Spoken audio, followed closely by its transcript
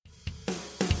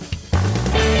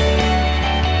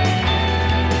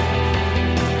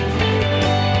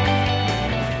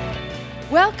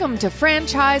Welcome to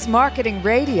Franchise Marketing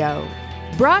Radio,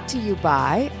 brought to you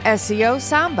by SEO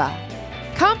Samba.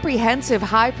 Comprehensive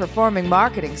high-performing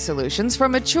marketing solutions for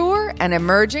mature and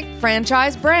emerging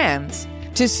franchise brands.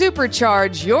 To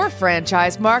supercharge your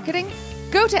franchise marketing,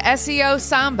 go to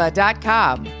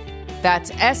SEOSamba.com. That's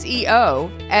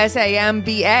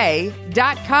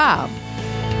SEOSAMBA.com.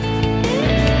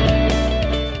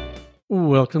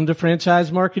 Welcome to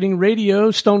Franchise Marketing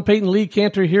Radio. Stone Payton, Lee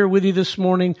Cantor here with you this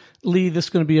morning. Lee, this is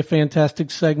going to be a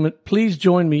fantastic segment. Please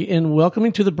join me in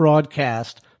welcoming to the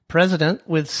broadcast President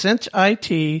with Cinch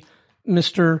IT,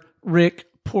 Mr. Rick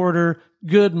Porter.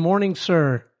 Good morning,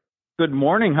 sir. Good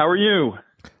morning. How are you?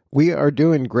 We are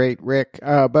doing great, Rick.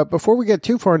 But before we get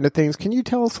too far into things, can you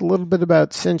tell us a little bit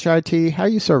about Cinch IT? How are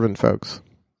you serving folks?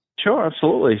 Sure,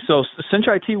 absolutely. So Cinch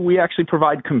IT, we actually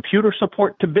provide computer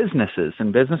support to businesses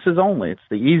and businesses only. It's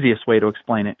the easiest way to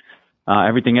explain it.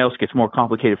 Everything else gets more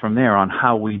complicated from there on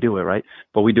how we do it, right?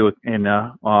 But we do it in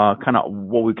kind of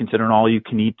what we consider an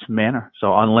all-you-can-eat manner.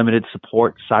 So unlimited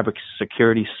support,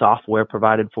 cybersecurity software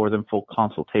provided for them, full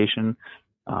consultation,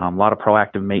 a lot of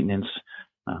proactive maintenance.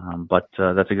 But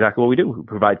that's exactly what we do. We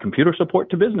provide computer support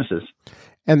to businesses.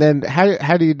 And then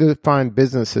how do you define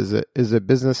business? Is it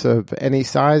business of any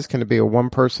size? Can it be a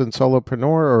one-person solopreneur,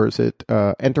 or is it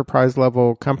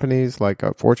enterprise-level companies like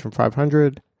a Fortune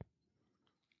 500?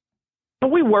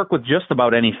 We work with just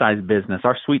about any size business.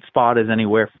 Our sweet spot is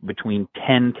anywhere between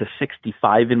 10 to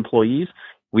 65 employees.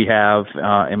 We have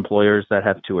employers that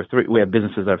have 2 or 3. We have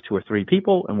businesses that have 2 or 3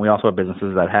 people, and we also have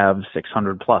businesses that have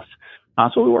 600 plus.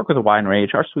 So we work with a wide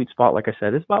range. Our sweet spot, like I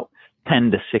said, is about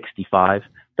 10 to 65.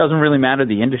 Doesn't really matter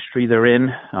the industry they're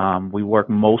in. We work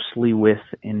mostly with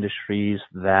industries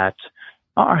that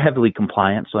are heavily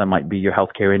compliant. So that might be your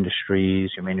healthcare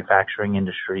industries, your manufacturing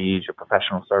industries, your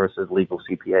professional services, legal,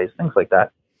 CPAs, things like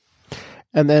that.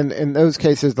 And then in those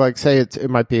cases, like say it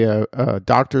might be a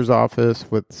doctor's office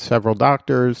with several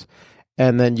doctors,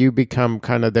 and then you become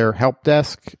kind of their help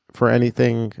desk for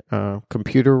anything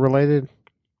computer related.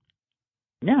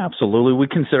 Yeah, absolutely. We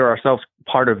consider ourselves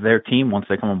part of their team once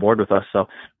they come on board with us. So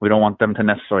we don't want them to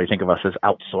necessarily think of us as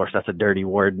outsourced. That's a dirty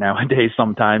word nowadays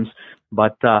sometimes.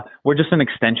 But we're just an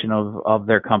extension of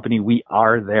their company. We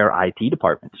are their IT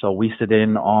department. So we sit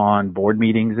in on board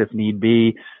meetings if need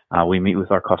be. We meet with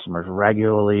our customers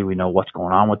regularly. We know what's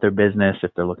going on with their business,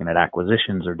 if they're looking at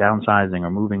acquisitions or downsizing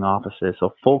or moving offices.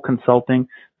 So full consulting.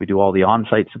 We do all the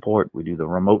on-site support. We do the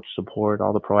remote support,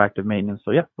 all the proactive maintenance.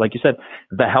 So yeah, like you said,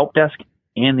 the help desk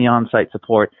and the on-site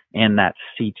support and that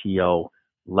CTO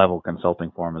level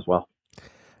consulting for them as well.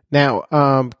 Now,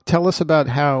 tell us about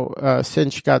how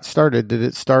Cinch got started. Did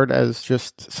it start as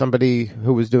just somebody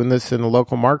who was doing this in a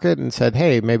local market and said,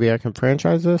 hey, maybe I can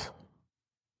franchise this?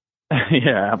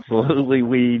 Yeah,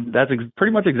 absolutely. That's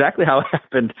pretty much exactly how it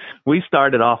happened. We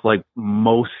started off like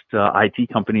most IT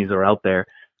companies are out there.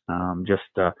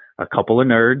 Just a couple of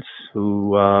nerds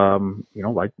who,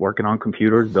 like working on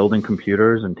computers, building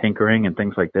computers and tinkering and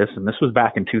things like this. And this was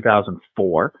back in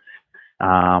 2004.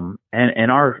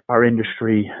 And our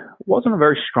industry wasn't a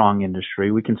very strong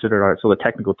industry. We considered so the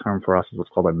technical term for us is what's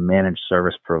called a managed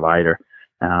service provider.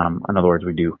 In other words,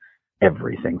 we do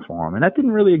everything for them. And that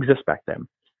didn't really exist back then.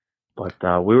 But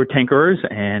we were tinkerers,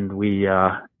 and we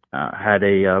had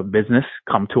a business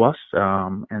come to us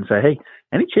and say, hey,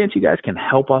 any chance you guys can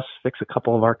help us fix a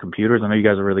couple of our computers? I know you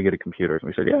guys are really good at computers. And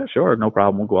we said, yeah, sure, no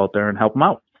problem. We'll go out there and help them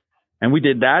out. And we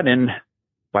did that, and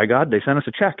by God, they sent us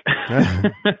a check.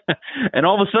 And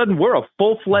all of a sudden, we're a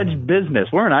full-fledged business.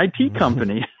 We're an IT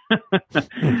company.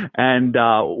 And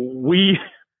so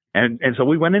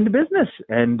we went into business,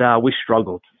 and we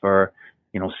struggled for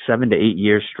 7 to 8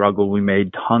 years. Struggled. We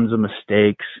made tons of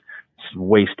mistakes,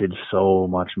 wasted so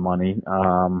much money,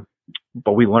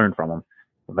 but we learned from them.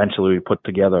 Eventually, we put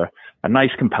together a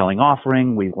nice, compelling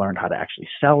offering. We learned how to actually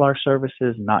sell our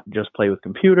services, not just play with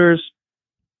computers.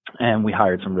 And we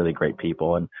hired some really great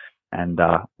people, and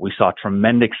we saw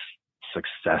tremendous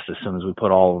success as soon as we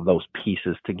put all of those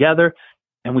pieces together.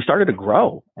 And we started to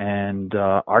grow. And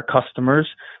our customers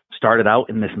started out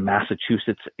in this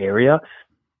Massachusetts area,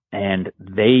 and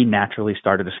they naturally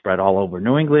started to spread all over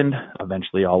New England,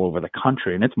 eventually all over the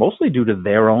country. And it's mostly due to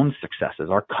their own successes.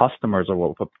 Our customers are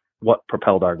what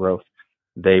propelled our growth.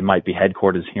 They might be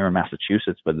headquarters here in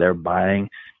Massachusetts, but they're buying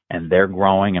and they're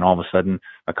growing. And all of a sudden,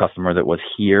 a customer that was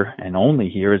here and only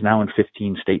here is now in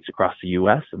 15 states across the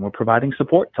U.S. And we're providing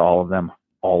support to all of them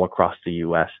all across the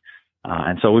U.S.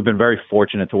 And so we've been very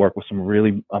fortunate to work with some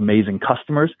really amazing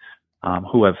customers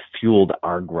who have fueled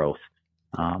our growth.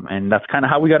 And that's kind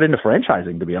of how we got into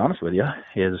franchising, to be honest with you,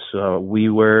 we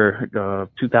were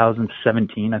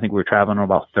 2017, I think we were traveling to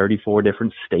about 34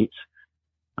 different states.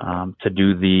 to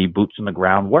do the boots on the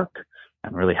ground work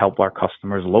and really help our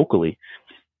customers locally.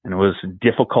 And it was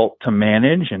difficult to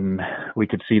manage, and we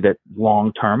could see that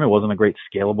long term it wasn't a great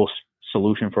scalable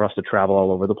solution for us to travel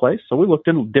all over the place. So we looked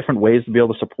at different ways to be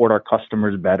able to support our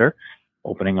customers better,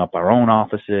 opening up our own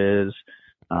offices,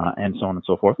 and so on and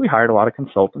so forth. We hired a lot of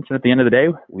consultants, and at the end of the day,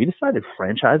 we decided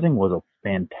franchising was a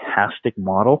fantastic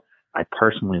model. I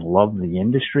personally love the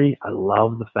industry. I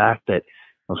love the fact that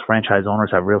those franchise owners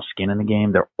have real skin in the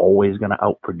game. They're always going to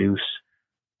outproduce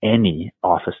any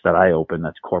office that I open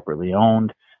that's corporately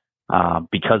owned,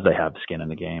 because they have skin in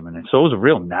the game. And so it was a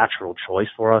real natural choice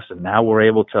for us. And now we're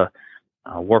able to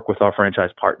work with our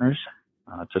franchise partners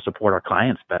to support our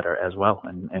clients better as well,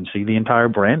 and see the entire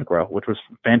brand grow, which was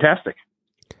fantastic.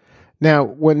 Now,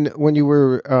 when you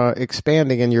were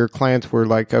expanding and your clients were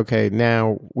like, okay,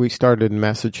 now we started in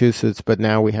Massachusetts, but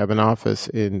now we have an office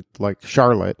in like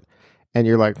Charlotte, and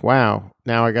you're like, wow,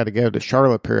 now I got to go to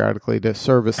Charlotte periodically to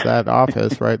service that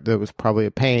office, right? That was probably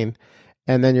a pain.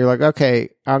 And then you're like, okay,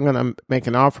 I'm going to make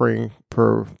an offering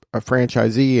for a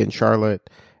franchisee in Charlotte.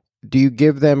 Do you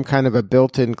give them kind of a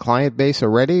built-in client base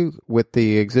already with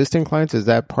the existing clients? Is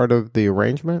that part of the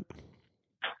arrangement?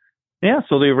 Yeah,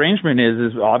 so the arrangement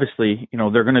is obviously,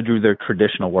 they're going to do their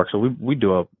traditional work. So we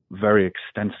do a very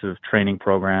extensive training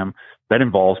program that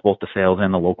involves both the sales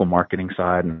and the local marketing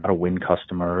side, and how to win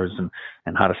customers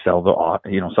and how to sell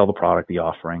the product, the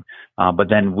offering. But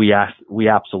then we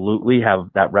absolutely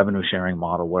have that revenue sharing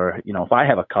model where, if I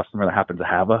have a customer that happens to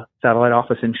have a satellite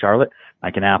office in Charlotte, I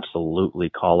can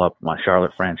absolutely call up my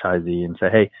Charlotte franchisee and say,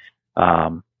 hey,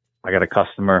 I got a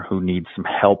customer who needs some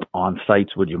help on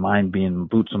sites. Would you mind being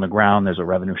boots on the ground? There's a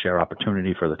revenue share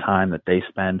opportunity for the time that they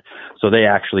spend. So they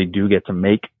actually do get to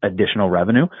make additional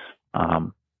revenue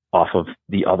off of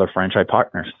the other franchise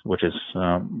partners, which is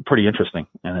pretty interesting.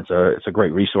 And it's a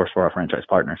great resource for our franchise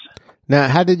partners. Now,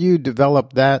 how did you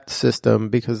develop that system?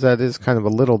 Because that is kind of a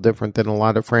little different than a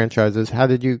lot of franchises. How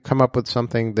did you come up with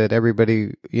something that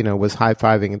everybody, was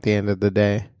high-fiving at the end of the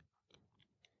day?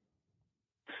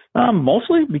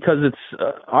 Mostly because it's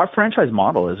our franchise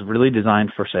model is really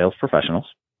designed for sales professionals,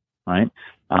 right?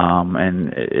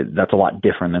 And that's a lot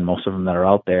different than most of them that are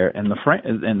out there. And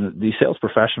the sales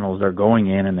professionals, they're going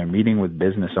in and they're meeting with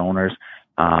business owners,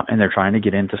 and they're trying to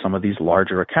get into some of these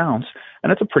larger accounts.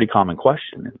 And it's a pretty common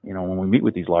question. When we meet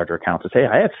with these larger accounts, it's, hey,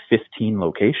 I have 15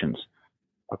 locations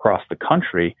across the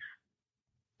country.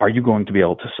 Are you going to be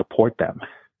able to support them?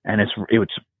 And it's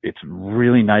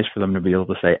really nice for them to be able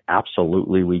to say,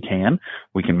 absolutely, we can.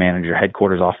 We can manage your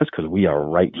headquarters office because we are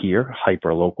right here,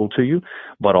 hyper local to you.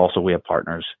 But also we have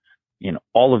partners in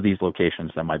all of these locations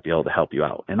that might be able to help you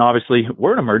out. And obviously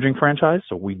we're an emerging franchise,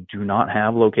 so we do not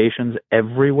have locations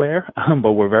everywhere,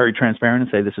 but we're very transparent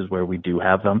and say this is where we do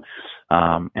have them.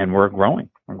 And we're a growing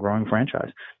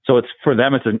franchise. So it's for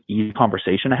them, it's an easy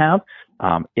conversation to have.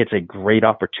 It's a great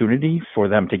opportunity for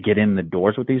them to get in the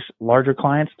doors with these larger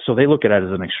clients. So they look at it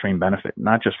as an extreme benefit,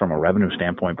 not just from a revenue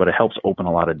standpoint, but it helps open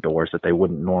a lot of doors that they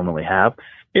wouldn't normally have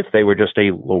if they were just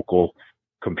a local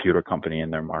computer company in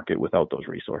their market without those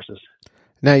resources.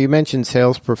 Now, you mentioned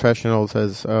sales professionals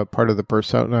as part of the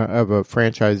persona of a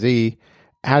franchisee.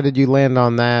 How did you land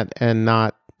on that and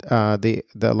not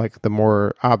the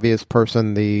more obvious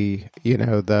person,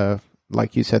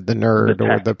 like you said, the nerd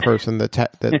or the person, the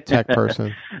tech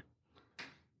person?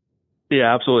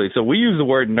 Yeah, absolutely. So we use the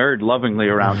word nerd lovingly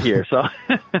around here. So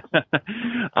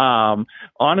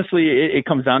honestly, it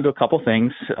comes down to a couple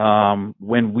things.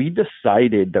 When we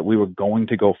decided that we were going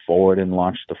to go forward and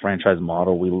launch the franchise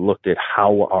model, we looked at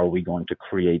how are we going to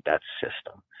create that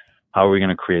system? How are we going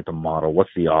to create the model?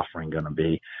 What's the offering going to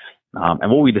be?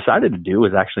 And what we decided to do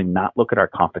is actually not look at our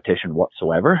competition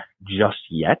whatsoever just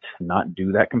yet, not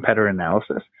do that competitor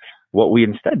analysis. What we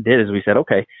instead did is we said,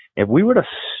 okay, if we were to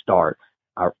start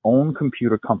our own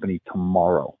computer company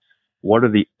tomorrow, what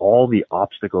are all the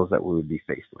obstacles that we would be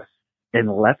faced with?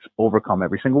 And let's overcome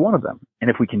every single one of them. And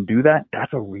if we can do that,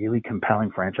 that's a really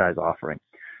compelling franchise offering.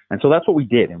 And so that's what we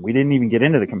did. And we didn't even get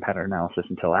into the competitor analysis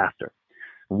until after.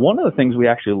 One of the things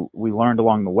we learned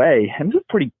along the way, and this is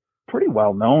pretty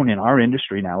well known in our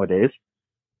industry nowadays,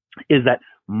 is that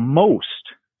most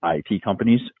IT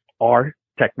companies are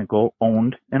technical,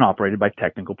 owned and operated by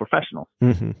technical professionals.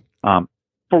 Mm-hmm.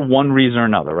 For one reason or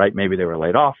another, right? Maybe they were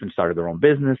laid off and started their own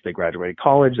business. They graduated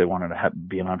college. They wanted to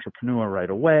be an entrepreneur right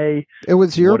away. It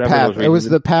was your path. It was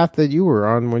the path that you were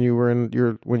on when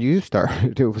you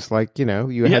started. It was like,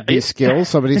 you had these skills.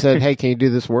 Somebody said, hey, can you do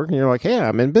this work? And you're like, hey,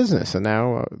 I'm in business. And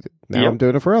now I'm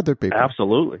doing it for other people.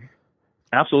 Absolutely.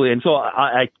 And so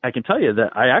I can tell you that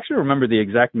I actually remember the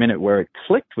exact minute where it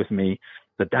clicked with me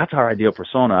that's our ideal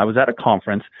persona. I was at a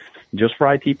conference just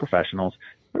for IT professionals.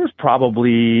 There was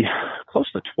probably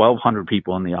close to 1,200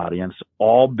 people in the audience,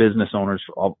 all business owners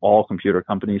of all computer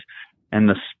companies. And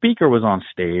the speaker was on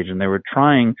stage, and they were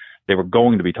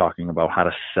going to be talking about how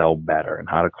to sell better and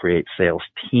how to create sales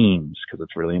teams, because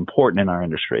it's really important in our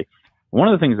industry. One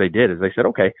of the things they did is they said,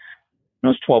 okay,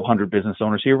 those 1,200 business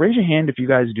owners here, raise your hand if you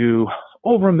guys do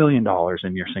over $1 million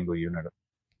in your single unit.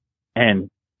 And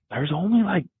there's only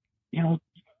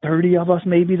 30 of us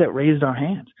maybe that raised our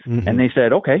hands. Mm-hmm. And they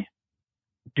said, okay,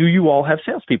 do you all have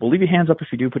salespeople? Leave your hands up if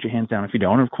you do, put your hands down if you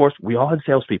don't. And of course, we all had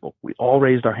salespeople. We all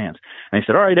raised our hands. And they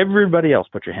said, all right, everybody else,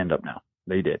 put your hand up now.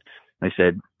 They did. They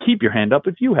said, keep your hand up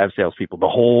if you have salespeople. The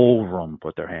whole room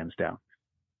put their hands down.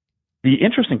 The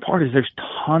interesting part is there's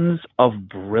tons of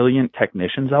brilliant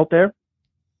technicians out there.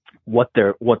 What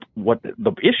the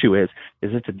issue is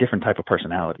it's a different type of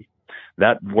personality.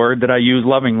 That word that I use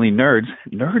lovingly, nerds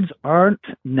aren't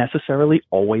necessarily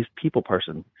always people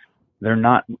person. They're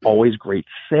not always great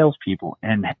salespeople.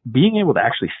 And being able to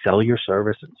actually sell your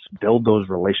service and build those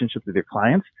relationships with your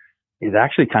clients is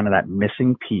actually kind of that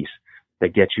missing piece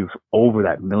that gets you over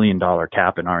that $1 million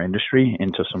cap in our industry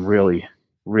into some really,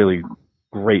 really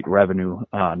great revenue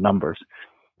numbers.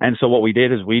 And so what we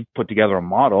did is we put together a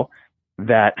model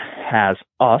that has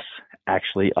us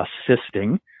actually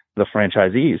assisting the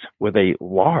franchisees with a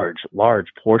large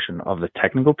portion of the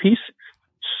technical piece,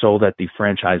 so that the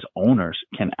franchise owners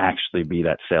can actually be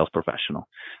that sales professional.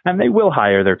 And they will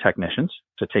hire their technicians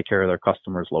to take care of their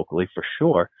customers locally for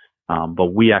sure.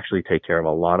 But we actually take care of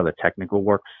a lot of the technical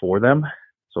work for them.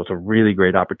 So it's a really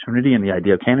great opportunity. And the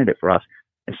ideal candidate for us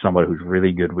is somebody who's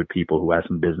really good with people, who has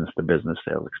some business-to-business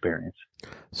sales experience.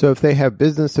 So if they have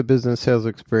business-to-business sales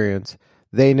experience,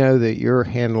 they know that you're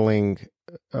handling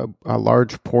a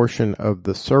large portion of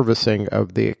the servicing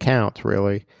of the account,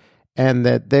 really, and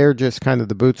that they're just kind of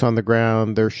the boots on the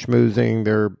ground. They're schmoozing,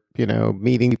 they're,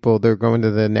 meeting people, they're going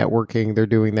to the networking, they're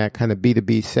doing that kind of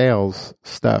B2B sales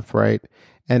stuff, right?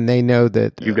 And they know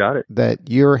that you got it, that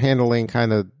you're handling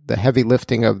kind of the heavy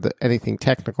lifting of anything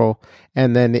technical,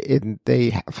 and then they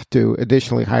have to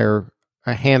additionally hire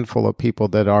a handful of people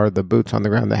that are the boots on the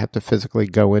ground that have to physically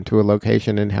go into a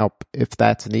location and help if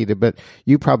that's needed. But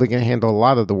you probably can handle a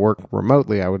lot of the work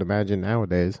remotely, I would imagine,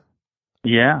 nowadays.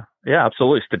 Yeah,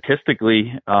 absolutely.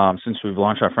 Statistically, since we've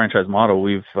launched our franchise model,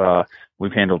 we've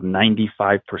handled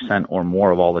 95% or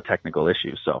more of all the technical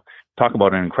issues. So talk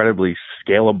about an incredibly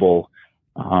scalable,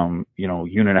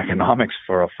 unit economics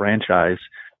for a franchise.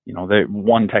 That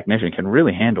one technician can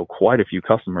really handle quite a few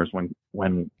customers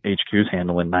when HQ's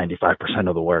handling 95%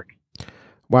 of the work.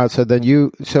 Wow.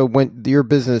 So when your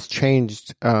business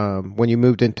changed, when you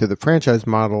moved into the franchise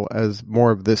model as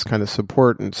more of this kind of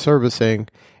support and servicing,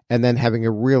 and then having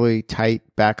a really tight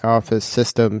back office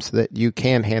systems that you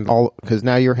can handle, because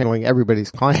now you're handling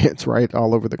everybody's clients, right,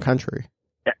 all over the country.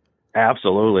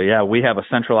 Absolutely. Yeah. We have a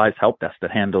centralized help desk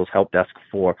that handles help desk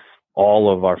for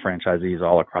all of our franchisees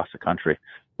all across the country,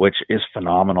 which is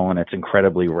phenomenal, and it's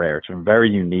incredibly rare. It's a very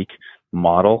unique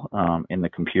model in the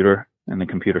computer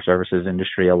services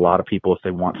industry. A lot of people, if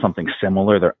they want something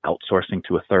similar, they're outsourcing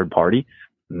to a third party.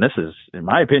 And this is, in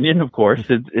my opinion, of course,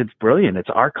 it's brilliant. It's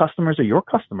our customers are your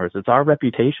customers. It's our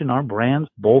reputation, our brands,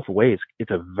 both ways.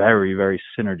 It's a very, very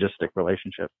synergistic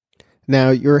relationship. Now,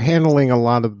 you're handling a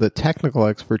lot of the technical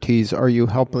expertise. Are you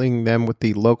helping them with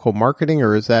the local marketing,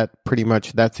 or is that pretty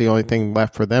much that's the only thing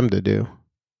left for them to do?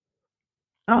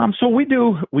 So we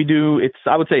do,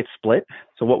 I would say it's split.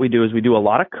 So what we do is we do a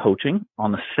lot of coaching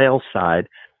on the sales side,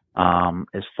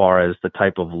 as far as the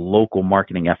type of local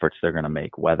marketing efforts they're going to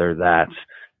make, whether that's,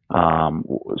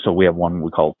 so we have one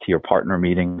we call tier partner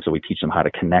meeting. So we teach them how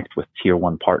to connect with tier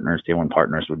one partners. Tier one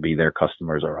partners would be their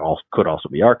customers, or could also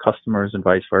be our customers, and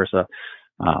vice versa.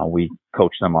 We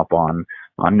coach them up on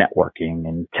networking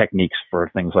and techniques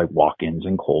for things like walk-ins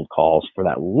and cold calls for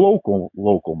that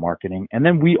local marketing. And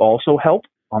then we also help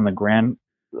on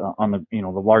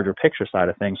the larger picture side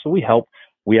of things. So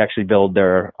we actually build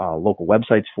their local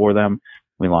websites for them.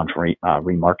 We launch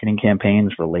remarketing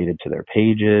campaigns related to their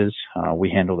pages.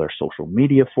 We handle their social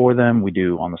media for them.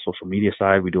 On the social media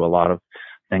side, we do a lot of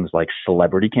things like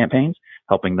celebrity campaigns,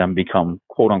 helping them become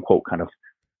quote unquote kind of,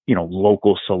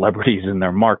 local celebrities in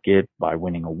their market by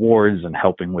winning awards and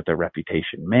helping with their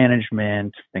reputation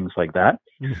management, things like that.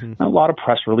 Mm-hmm. A lot of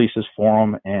press releases for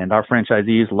them, and our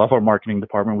franchisees love our marketing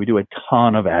department. We do a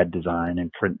ton of ad design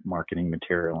and print marketing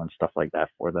material and stuff like that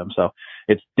for them. So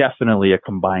it's definitely a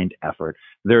combined effort.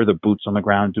 They're the boots on the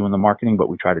ground doing the marketing, but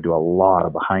we try to do a lot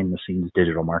of behind the scenes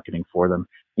digital marketing for them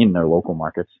in their local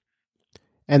markets.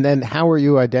 And then how are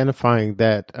you identifying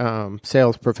that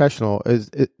sales professional?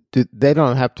 They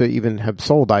don't have to even have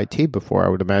sold IT before, I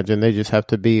would imagine. They just have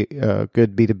to be a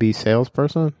good B2B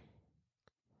salesperson?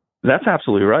 That's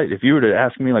absolutely right. If you were to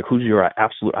ask me, like, who's your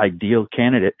absolute ideal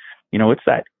candidate, it's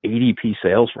that ADP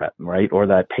sales rep, right? Or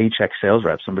that Paychex sales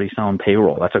rep, somebody selling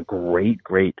payroll. That's a great,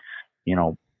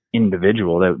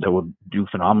 individual that would do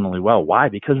phenomenally well. Why?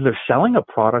 Because they're selling a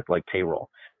product like payroll.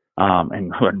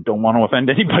 And I don't want to offend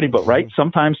anybody, but right,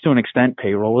 sometimes to an extent,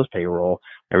 payroll is payroll.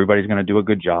 Everybody's going to do a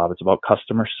good job. It's about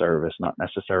customer service, not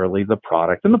necessarily the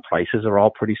product. And the prices are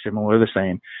all pretty similar, the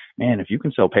same. Man, if you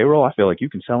can sell payroll, I feel like you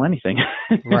can sell anything.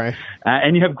 Right.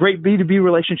 And you have great B2B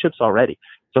relationships already.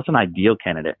 So it's an ideal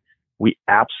candidate. We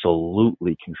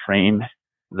absolutely can train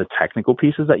the technical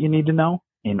pieces that you need to know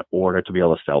in order to be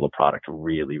able to sell the product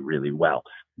really, really well.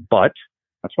 But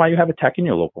that's why you have a tech in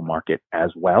your local market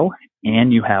as well.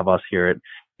 And you have us here at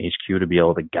HQ to be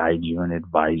able to guide you and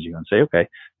advise you and say, okay,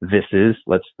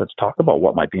 let's talk about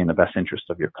what might be in the best interest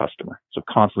of your customer. So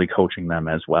constantly coaching them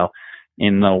as well.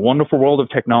 In the wonderful world of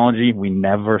technology, we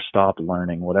never stop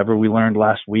learning. Whatever we learned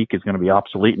last week is going to be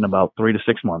obsolete in about 3 to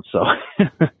 6 months. So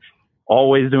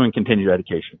always doing continued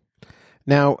education.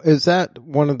 Now, is that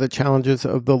one of the challenges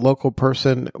of the local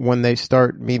person when they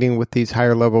start meeting with these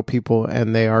higher level people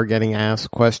and they are getting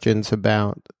asked questions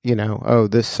about,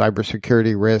 this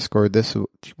cybersecurity risk or this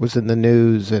was in the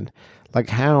news, and like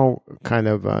how kind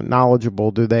of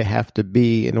knowledgeable do they have to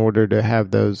be in order to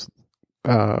have those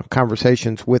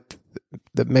conversations with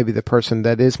maybe the person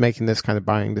that is making this kind of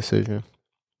buying decision?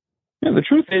 Yeah, the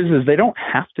truth is they don't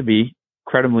have to be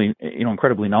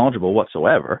incredibly knowledgeable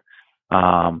whatsoever.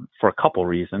 For a couple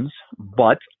reasons,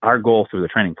 but our goal through the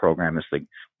training program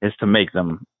is to make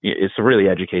them, is to really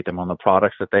educate them on the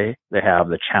products that they have,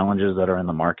 the challenges that are in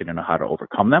the market and how to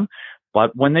overcome them.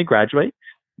 But when they graduate,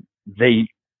 they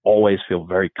always feel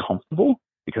very comfortable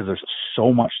because there's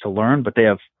so much to learn, but they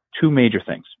have two major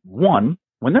things. One,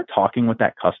 when they're talking with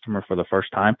that customer for the first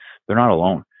time, they're not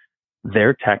alone.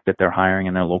 Their tech that they're hiring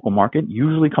in their local market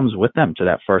usually comes with them to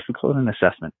that first, we call it an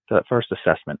assessment, to that first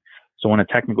assessment. So when a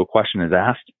technical question is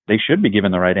asked, they should be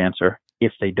given the right answer.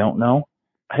 If they don't know,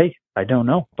 hey, I don't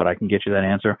know, but I can get you that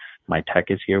answer. My tech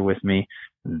is here with me.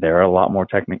 They have a lot more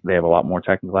technical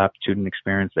aptitude and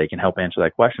experience. They can help answer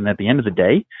that question. At the end of the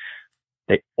day,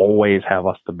 they always have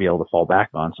us to be able to fall back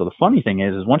on. So the funny thing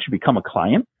is once you become a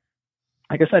client,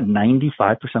 like I said,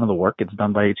 95% of the work gets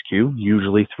done by HQ,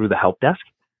 usually through the help desk.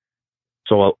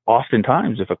 So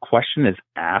oftentimes, if a question is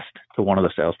asked to one of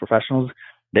the sales professionals,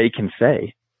 they can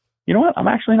say, you know what, I'm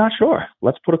actually not sure.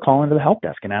 Let's put a call into the help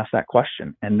desk and ask that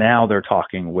question. And now they're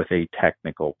talking with a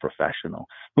technical professional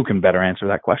who can better answer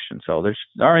that question. So there's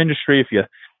our industry, if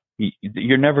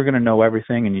you're never going to know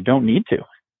everything, and you don't need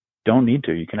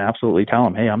to. You can absolutely tell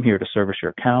them, hey, I'm here to service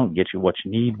your account, get you what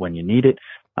you need when you need it.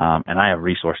 And I have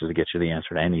resources to get you the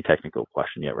answer to any technical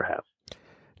question you ever have.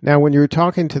 Now, when you're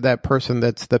talking to that person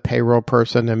that's the payroll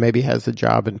person and maybe has a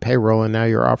job in payroll, and now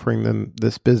you're offering them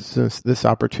this business, this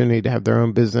opportunity to have their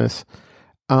own business,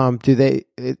 do they,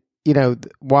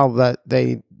 while that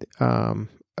they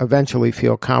eventually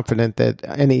feel confident that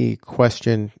any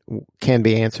question can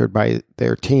be answered by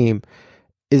their team,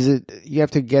 is it you have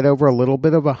to get over a little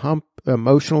bit of a hump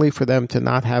emotionally for them to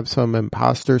not have some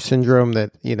imposter syndrome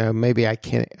that, maybe I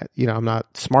can't, I'm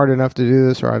not smart enough to do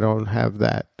this, or I don't have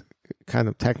that kind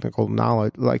of technical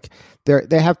knowledge? Like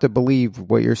they have to believe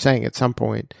what you're saying at some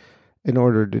point in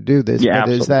order to do this. Yeah, but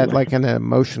absolutely. Is that like an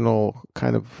emotional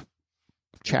kind of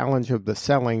challenge of the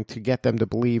selling to get them to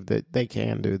believe that they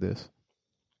can do this?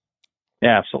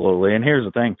 Yeah, absolutely. And here's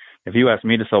the thing. If you asked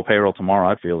me to sell payroll tomorrow,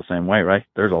 I'd feel the same way, right?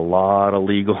 There's a lot of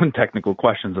legal and technical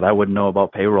questions that I wouldn't know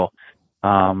about payroll.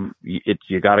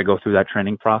 You got to go through that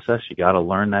training process. You got to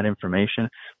learn that information.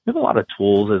 We have a lot of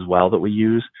tools as well that we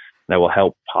use that will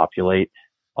help populate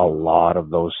a lot of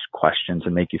those questions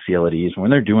and make you feel at ease.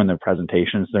 When they're doing their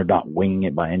presentations, they're not winging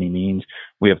it by any means.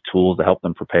 We have tools to help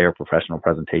them prepare professional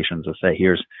presentations to say,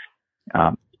 here's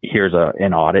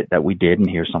an audit that we did, and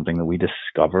here's something that we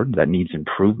discovered that needs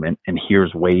improvement, and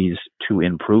here's ways to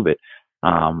improve it. A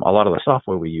lot of the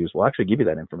software we use will actually give you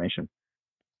that information.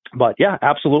 But yeah,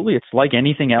 absolutely. It's like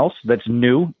anything else that's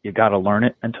new. You got to learn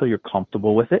it until you're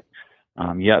comfortable with it.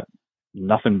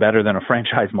 Nothing better than a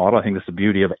franchise model. I think that's the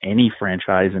beauty of any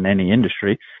franchise in any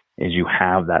industry is you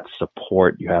have that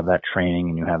support, you have that training,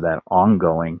 and you have that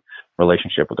ongoing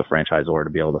relationship with the franchisor to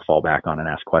be able to fall back on and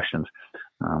ask questions.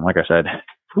 Like I said,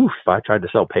 if I tried to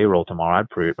sell payroll tomorrow,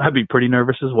 I'd be pretty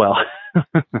nervous as well.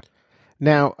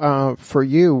 Now, for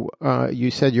you, you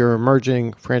said you're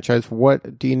emerging franchise.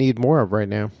 What do you need more of right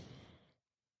now?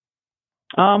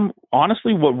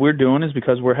 Honestly, what we're doing is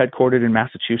because we're headquartered in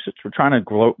Massachusetts, we're trying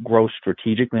to grow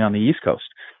strategically on the East Coast.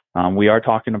 We are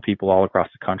talking to people all across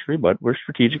the country, but we're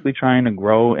strategically trying to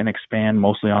grow and expand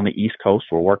mostly on the East Coast.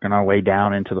 We're working our way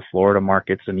down into the Florida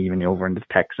markets and even over into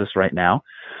Texas right now.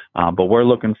 But we're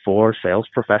looking for sales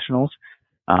professionals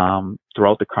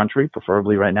throughout the country,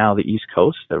 preferably right now the East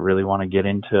Coast, that really want to get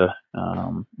into,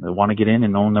 they want to get in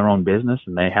and own their own business,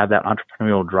 and they have that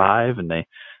entrepreneurial drive, and they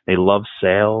love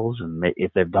sales, and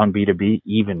if they've done B2B,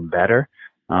 even better.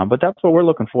 But that's what we're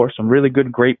looking for, some really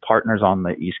good, great partners on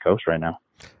the East Coast right now.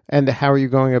 And how are you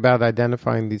going about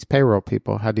identifying these payroll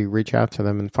people? How do you reach out to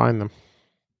them and find them?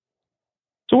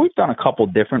 So we've done a couple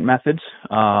different methods.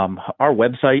 Our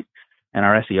website and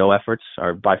our SEO efforts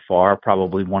are by far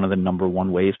probably one of the number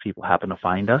one ways people happen to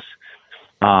find us.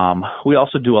 We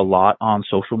also do a lot on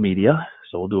social media.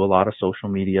 So we'll do a lot of social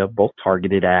media, both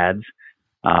targeted ads,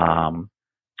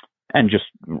 and just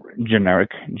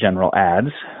general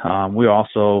ads. We're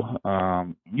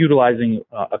also utilizing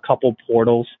a couple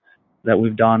portals that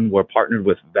we've done. We're partnered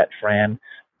with VetFran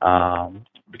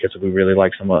because we really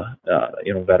like some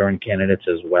veteran candidates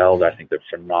as well. I think they're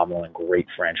phenomenal and great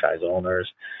franchise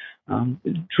owners.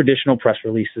 Traditional press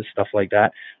releases, stuff like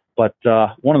that. But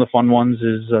one of the fun ones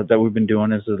is that we've been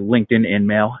doing is LinkedIn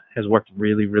InMail has worked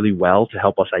really, really well to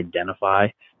help us identify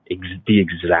the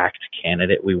exact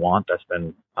candidate we want.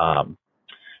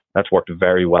 That's worked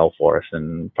very well for us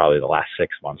in probably the last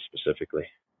 6 months specifically.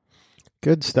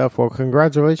 Good stuff. Well,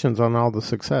 congratulations on all the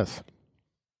success.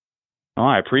 Oh,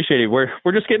 I appreciate it. We're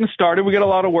just getting started. We got a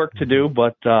lot of work to do,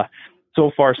 but so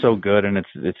far so good, and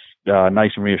it's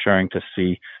nice and reassuring to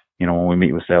see, when we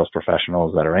meet with sales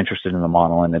professionals that are interested in the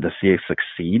model, and to see it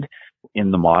succeed in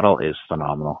the model is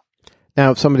phenomenal. Now,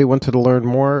 if somebody wanted to learn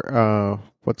more,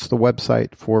 what's the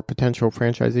website for potential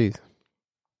franchisees?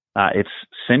 It's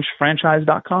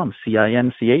cinchfranchise.com,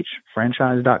 CINCH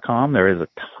franchise.com. There is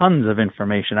tons of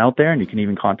information out there, and you can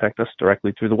even contact us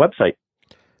directly through the website.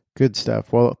 Good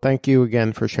stuff. Well, thank you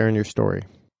again for sharing your story.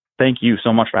 Thank you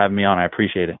so much for having me on. I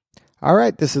appreciate it. All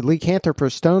right, this is Lee Cantor for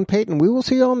Stone Payton. We will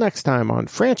see you all next time on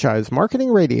Franchise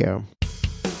Marketing Radio.